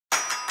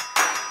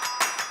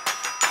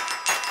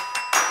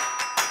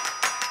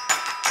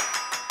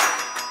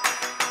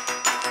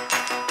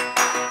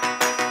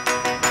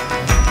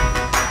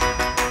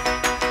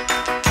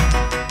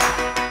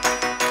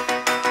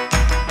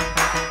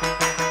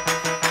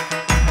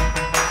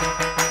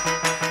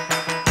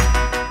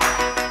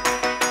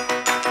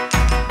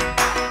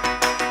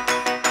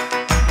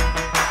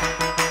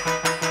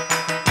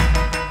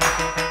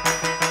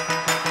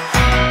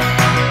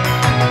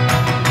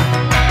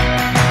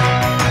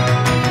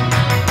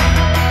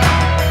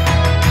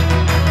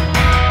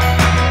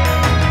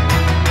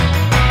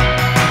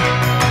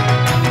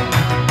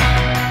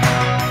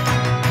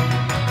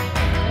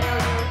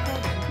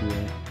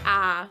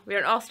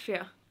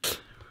Austria.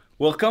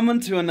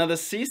 Welcome to another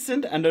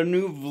season and a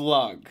new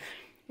vlog.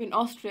 In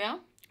Austria?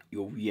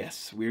 Oh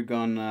yes, we're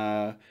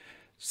gonna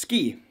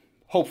ski,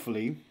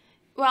 hopefully.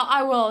 Well,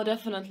 I will,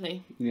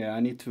 definitely. Yeah,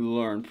 I need to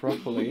learn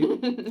properly.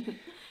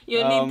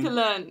 You need to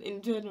learn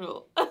in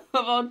general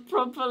about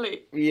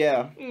properly.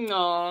 Yeah.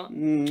 No.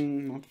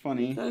 Not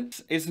funny.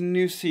 It's a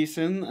new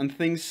season and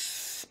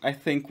things I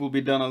think will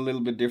be done a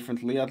little bit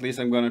differently. At least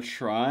I'm gonna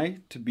try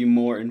to be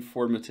more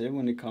informative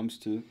when it comes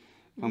to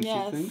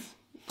things.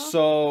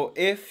 So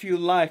if you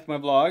like my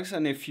vlogs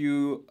and if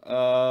you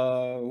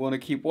want to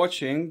keep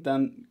watching,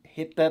 then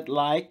hit that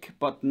like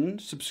button,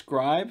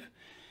 subscribe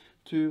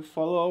to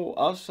follow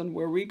us and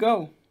where we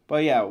go.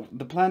 But yeah,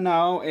 the plan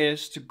now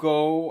is to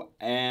go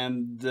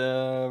and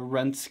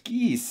rent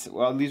skis.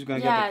 Well, at least we're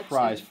gonna get the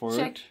price for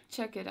it.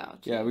 Check it out.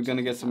 Yeah, we're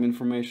gonna get some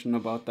information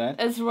about that.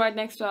 It's right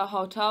next to our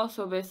hotel,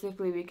 so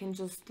basically we can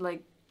just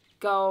like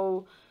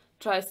go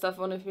try stuff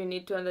on if we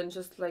need to, and then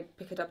just like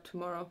pick it up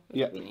tomorrow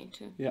if we need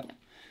to. Yeah.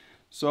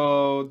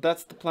 So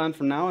that's the plan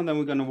for now, and then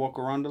we're gonna walk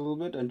around a little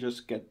bit and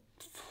just get,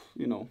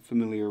 you know,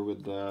 familiar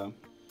with the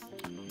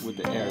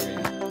area.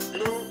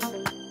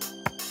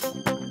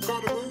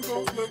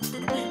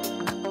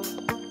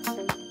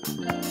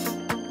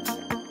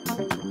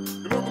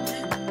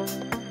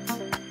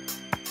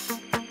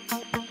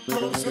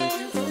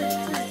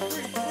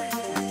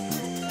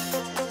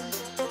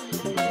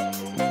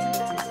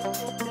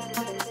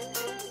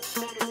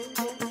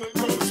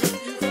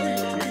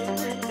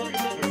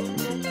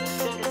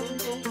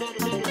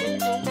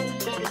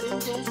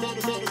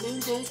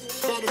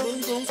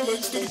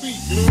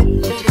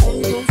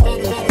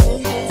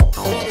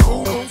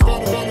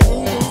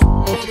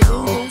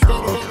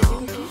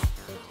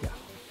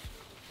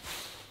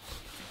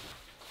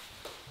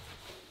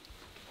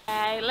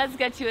 Let's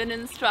get you an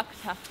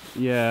instructor.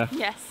 Yeah.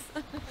 Yes.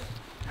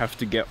 Have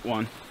to get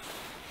one.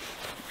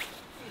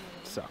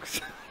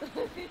 Sucks.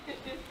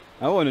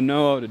 I want to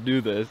know how to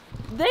do this.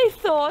 They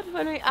thought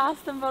when we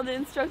asked them about the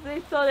instructor, they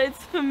thought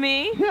it's for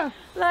me. Yeah.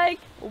 Like,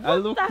 what I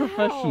look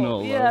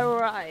professional. Yeah,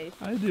 right.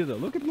 I do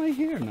that. Look at my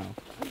hair now.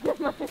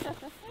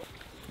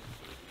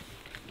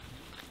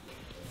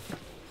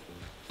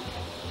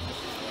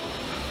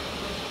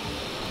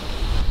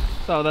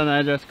 So then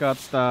I just got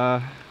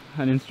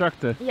an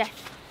instructor. Yes.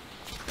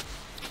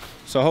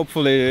 So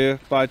hopefully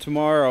by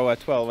tomorrow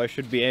at 12 I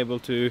should be able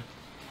to,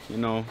 you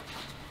know,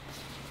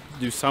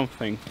 do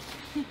something.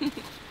 It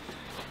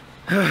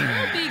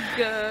will be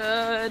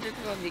good. It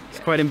will be good. It's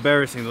quite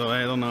embarrassing though,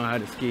 I don't know how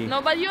to ski.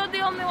 No, but you're the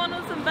only one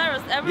who's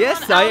embarrassed. Everyone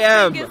Yes, else I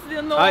am. It's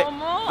the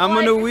normal. I'm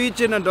a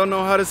Norwegian and don't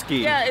know how to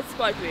ski. Yeah, it's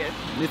quite weird.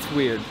 It's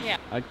weird. Yeah.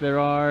 Like there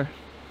are...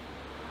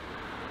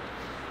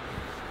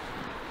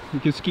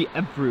 You can ski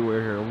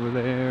everywhere here. Over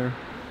there,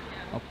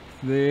 up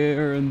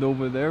there and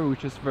over there,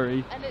 which is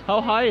very... How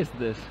high is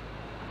this?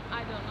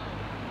 I don't know.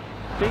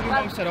 I think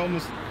you said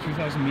almost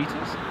 2,000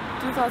 meters?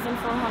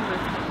 2,400.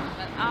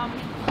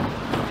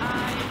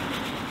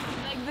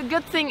 Like the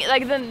good thing,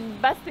 like the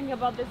best thing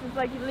about this is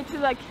like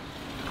literally like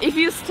if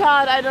you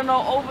start, I don't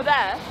know, over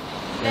there,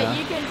 then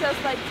you can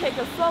just like take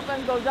a slope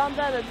and go down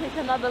there and take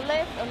another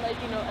lift and like,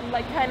 you know, and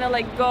like kind of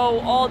like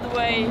go all the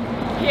way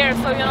here,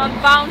 so you're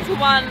not bound to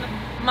one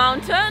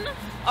mountain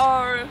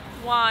or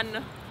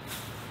one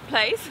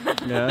place.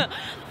 Yeah.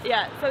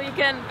 Yeah, so you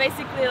can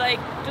basically like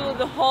do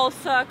the whole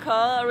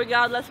circle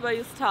regardless where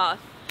you start.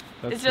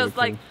 That's it's just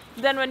like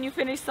then when you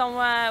finish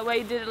somewhere where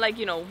you did it, like,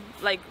 you know,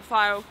 like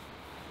far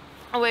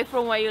away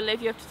from where you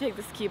live, you have to take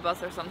the ski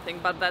bus or something,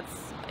 but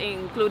that's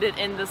included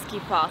in the ski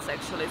pass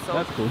actually, so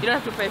that's cool. You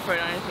don't have to pay for it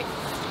or anything.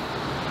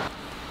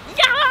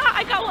 Yeah,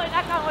 I can't wait,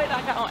 I can't wait,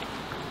 I can't wait.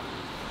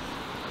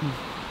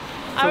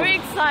 So, are we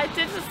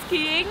excited for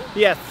skiing?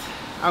 Yes,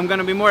 I'm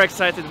gonna be more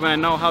excited when I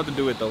know how to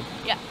do it though.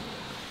 Yeah.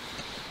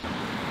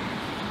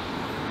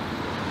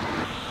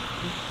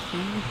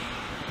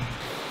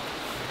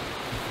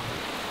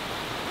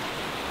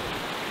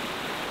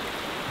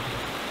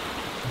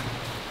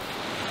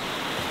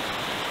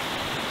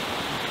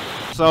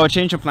 So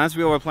change of plans,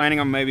 we were planning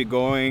on maybe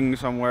going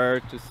somewhere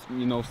to,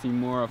 you know, see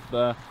more of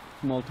the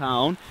small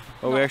town.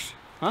 But we actually,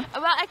 huh?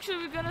 Well, actually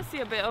we're gonna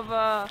see a bit of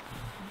a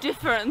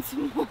different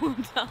small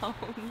town.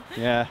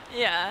 Yeah.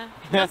 Yeah.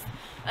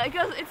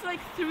 Because it's like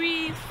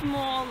 3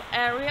 small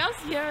areas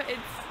here.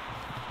 It's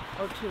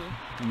or 2.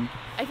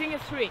 I think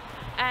it's 3.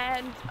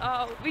 And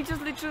we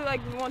just literally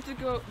like want to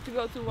go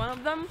to one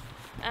of them.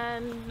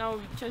 And now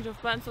we change of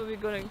plans, so we're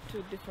going to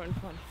a different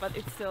one. But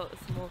it's still a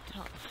small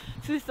town,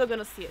 so we're still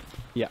gonna see it.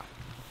 Yeah.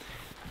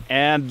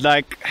 And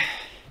like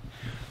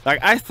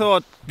I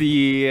thought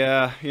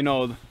the you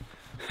know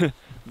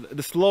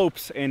the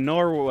slopes in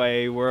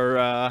Norway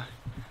were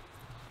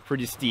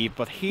pretty steep,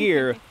 but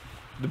here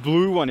the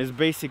blue one is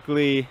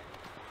basically,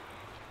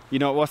 you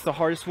know, what's the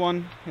hardest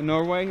one in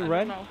Norway? Red? I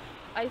don't know.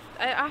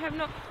 I have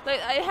no,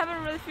 like, I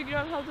haven't really figured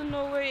out how the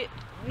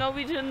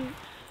Norwegian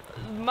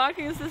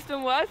marking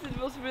system works. It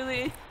was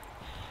really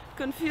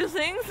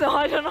confusing, so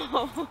I don't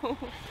know.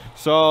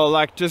 So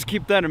like just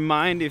keep that in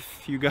mind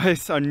if you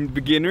guys are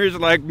beginners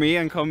like me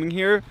and coming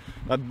here.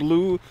 That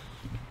blue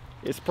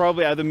It's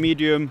probably either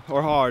medium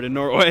or hard in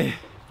Norway.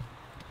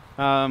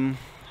 And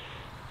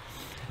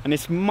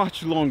it's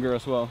much longer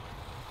as well.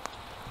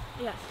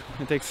 Yes.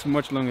 It takes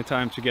much longer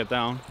time to get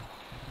down.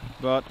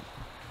 But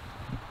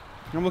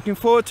I'm looking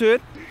forward to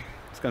it.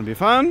 It's gonna be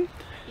fun.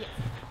 Yes.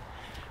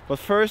 But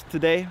first,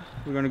 today,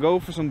 we're gonna go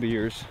for some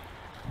beers.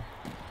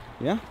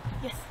 Yeah?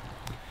 Yes.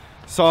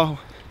 So,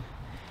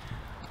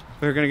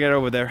 we're gonna get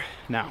over there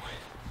now.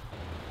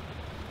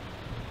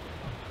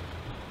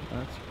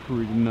 That's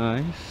pretty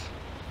nice.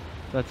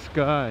 That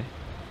sky.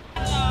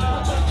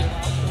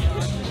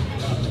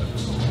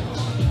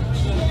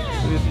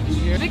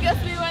 Because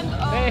we went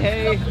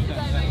Hey.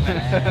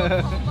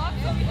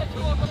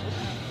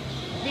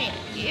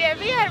 Yeah,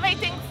 we are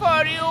waiting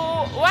for you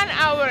 1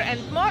 hour and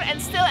more,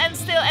 and still.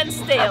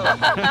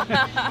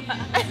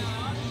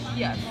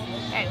 Yes.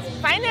 And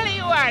finally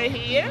you are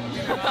here.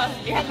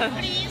 And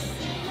please,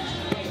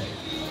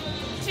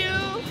 2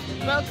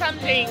 welcome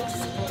drinks.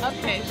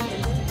 Okay.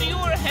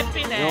 Pure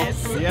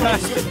happiness. Yes,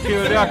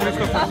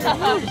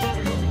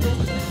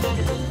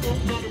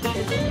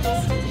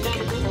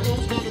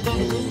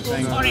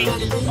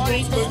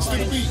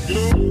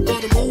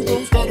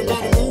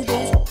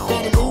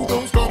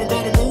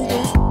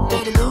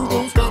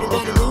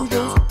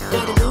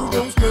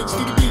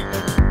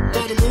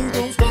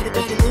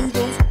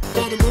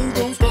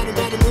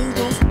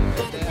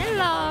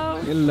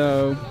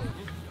 Hello.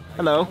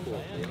 Hello.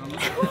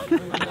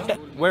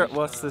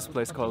 What's this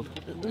place called?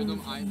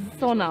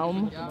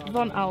 Sonalm.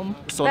 Sonalm.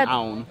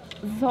 Sonalm.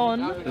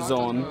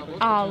 Sonalm.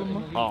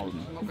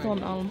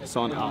 Sonalm.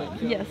 Sonalm.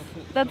 Yes,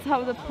 that's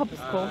how the pub's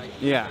called.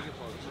 Yeah.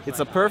 It's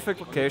a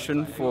perfect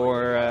location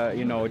for,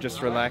 you know,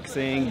 just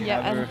relaxing,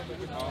 Yeah,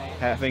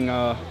 having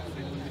a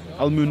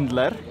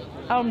almundler.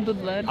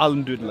 Almdudler.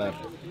 Almdudler.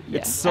 Yeah,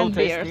 It's so and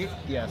beer. tasty.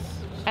 Yes.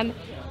 And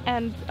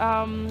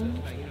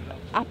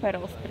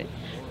Aperol spritz.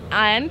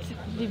 And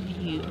the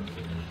view.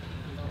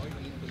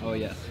 Oh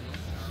yes.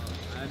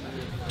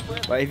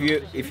 But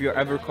if you're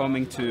ever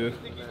coming to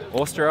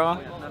Austria,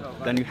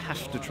 then you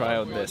have to try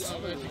out this.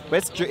 But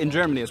it's in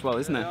Germany as well,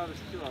 isn't it?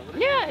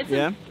 Yeah, it's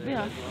Yeah?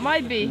 yeah,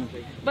 might be,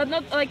 but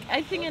not like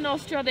I think in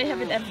Austria they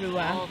have it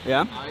everywhere.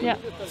 Yeah. Yeah.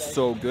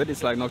 So good.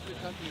 It's like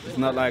it's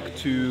not like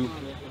too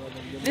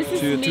This is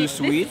too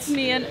sweet. This is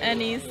me and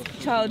Annie's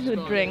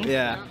childhood drink.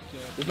 Yeah.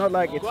 It's not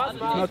like it's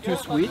not too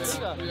sweet.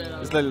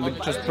 It's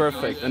like just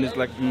perfect, and it's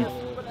like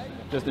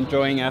just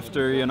enjoying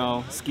after, you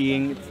know,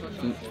 skiing.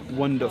 It's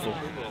wonderful.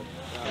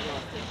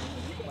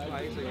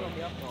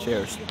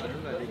 Cheers.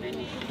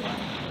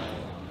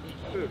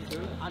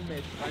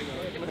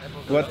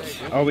 What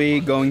are we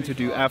going to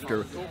do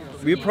after?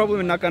 We're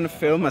probably not going to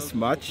film as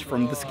much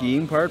from the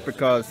skiing part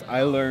because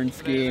I learned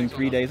skiing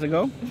 3 days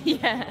ago.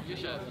 Yeah.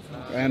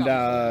 And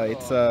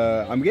it's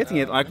I'm getting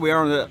it like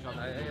we're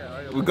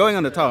going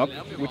on the top,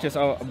 which is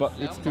about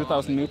it's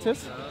 2,000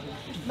 meters.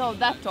 No,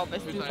 that top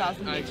is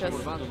 2,000 meters.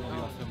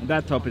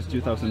 That top is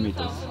 2,000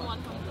 meters.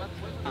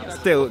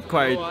 Still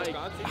quite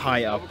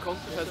high up,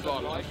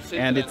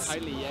 and it's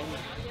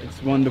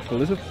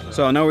wonderful, isn't it?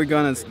 So now we're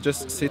gonna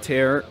just sit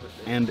here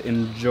and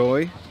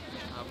enjoy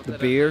the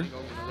beer,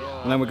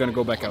 and then we're gonna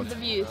go back out. The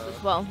views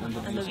as well.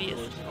 And the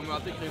views.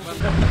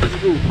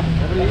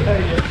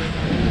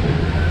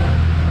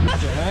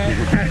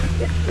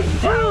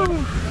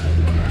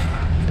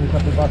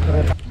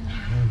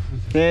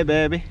 Hey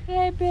baby.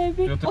 Hey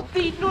baby.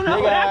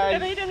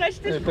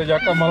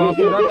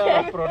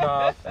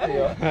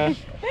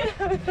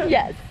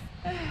 Yes.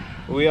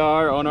 We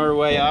are on our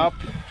way up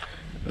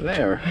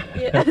there.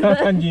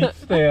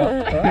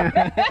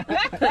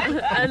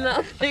 And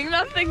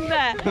nothing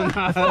there.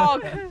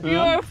 Fog.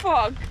 Pure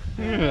fog.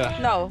 Yeah.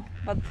 No,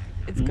 but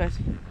it's good.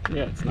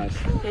 Yeah, it's nice.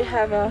 We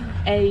have a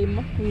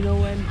aim. We know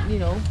when, you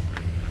know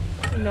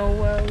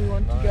where we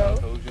want to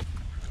go.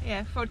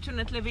 Yeah,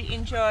 fortunately we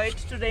enjoyed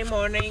today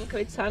morning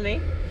with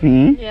sunny.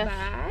 Yes.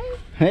 Bye.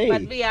 Hey.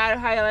 But we are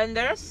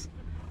Highlanders,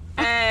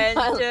 and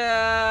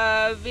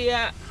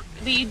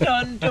we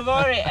don't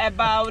worry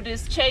about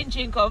this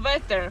changing of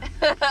weather,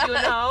 you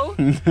know,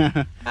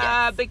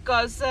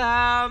 because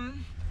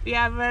we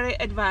are very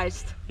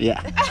advised.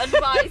 Yeah.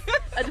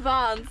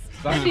 Advanced.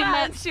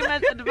 She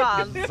meant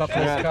advanced.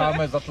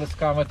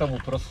 Zatleskáme tomu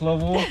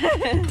proslovu.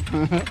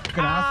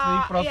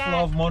 Krásný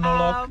proslov,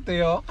 monolog,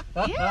 tyjo.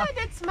 Yeah,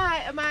 that's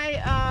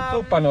my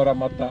Jsou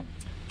panoramata.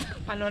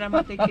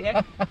 panoramatic,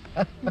 yeah.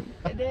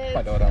 That's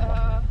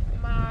Panorama.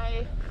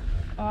 my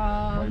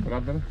My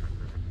brother.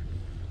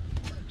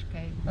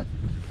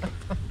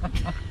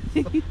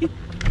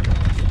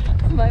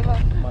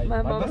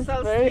 My mom is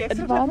very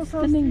advanced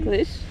in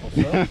English.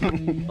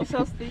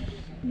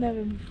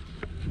 Nevím.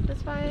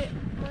 That's why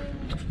my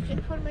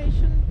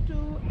information to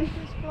this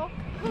vlog.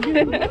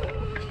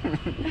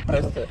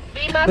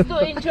 We must to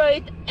enjoy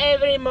it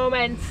every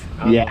moment.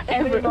 Yeah.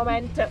 Every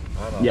moment.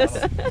 Yes.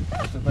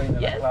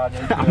 Yes.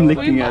 I'm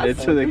looking at it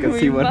so they can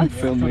see what I'm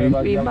filming.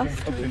 We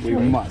must. We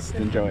must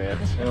enjoy it.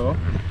 Jo.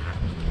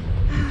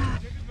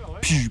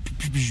 Pew,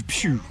 pew, pew,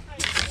 pew.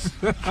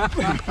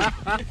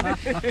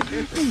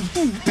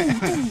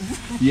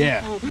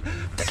 Yeah.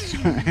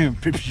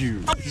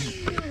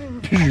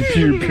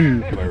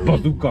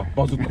 Bazooka,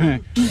 bazooka.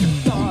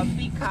 Oh,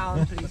 big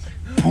countries.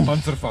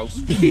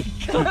 Panzerfaust.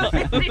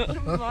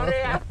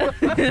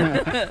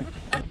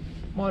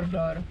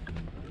 Mordor.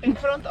 In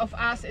front of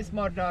us is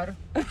Mordor.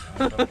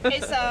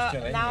 It's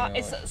now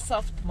it's a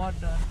soft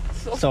Mordor.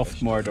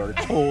 Soft Mordor,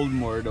 cold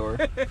Mordor.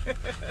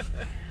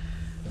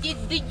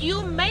 Did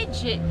you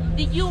imagine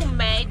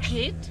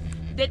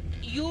that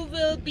you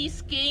will be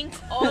skiing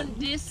on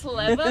these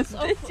levels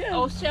of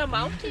Austria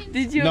mountain?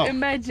 Did you No.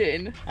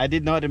 imagine? I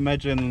did not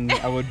imagine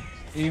I would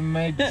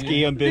Imagine.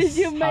 ski on this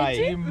Did you high.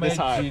 imagine? This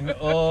high. Imagine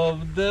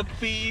of the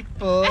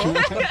people.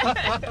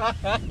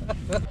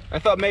 I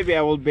thought maybe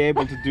I will be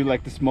able to do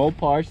like the small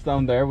parts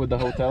down there with the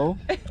hotel,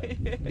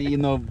 you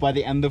know, by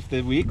the end of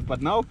the week.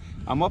 But now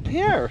I'm up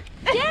here.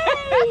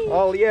 Yay!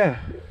 Oh yeah.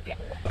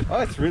 Oh,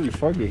 it's really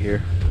foggy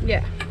here.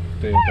 Yeah.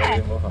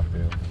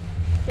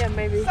 Yeah,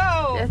 maybe.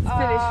 So, Let's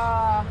finish.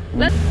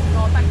 Let's.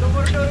 no, tak do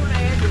Mordoru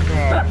nejedu.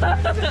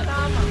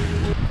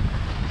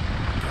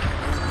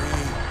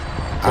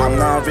 I'm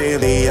not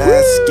really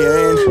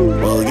asking,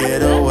 we'll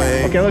get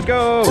away Okay, let's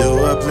go.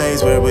 to a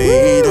place where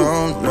we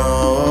don't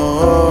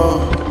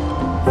know.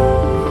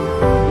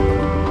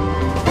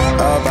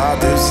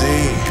 About to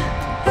see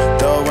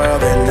the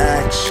world in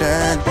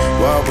action,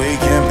 what we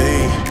can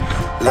be.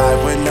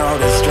 Life with no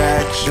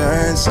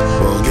distractions,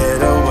 we'll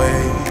get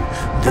away.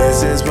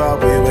 This is what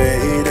we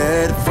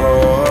waited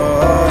for.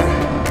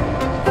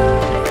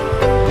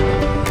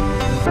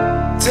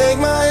 Take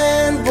my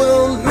hand,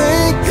 we'll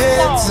make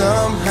it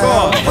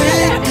somehow. We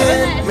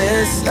can't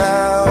miss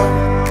out.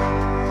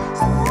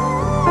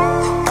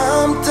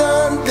 I'm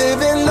done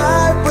living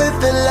life with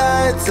the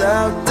lights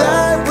out.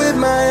 Die with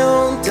my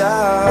own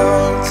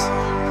doubts.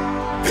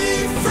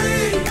 Be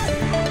free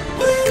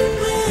with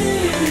me.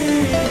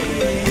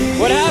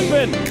 What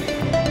happened?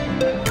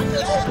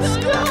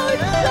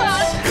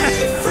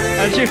 Be free.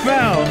 And she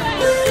fell.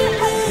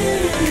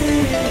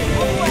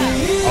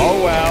 Oh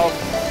well.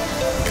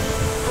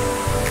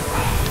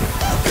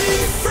 Be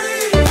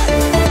free.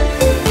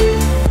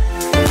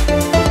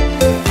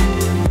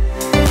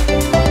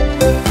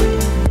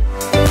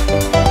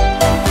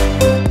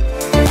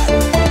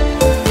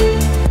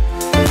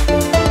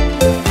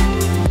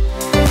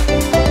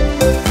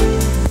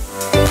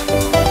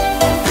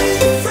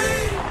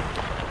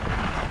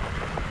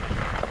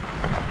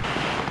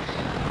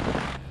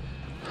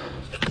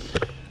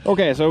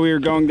 Okay, so we're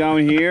going down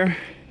here,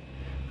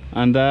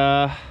 and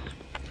I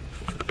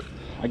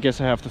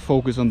guess I have to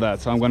focus on that,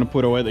 so I'm gonna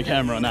put away the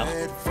camera now.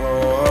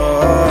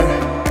 For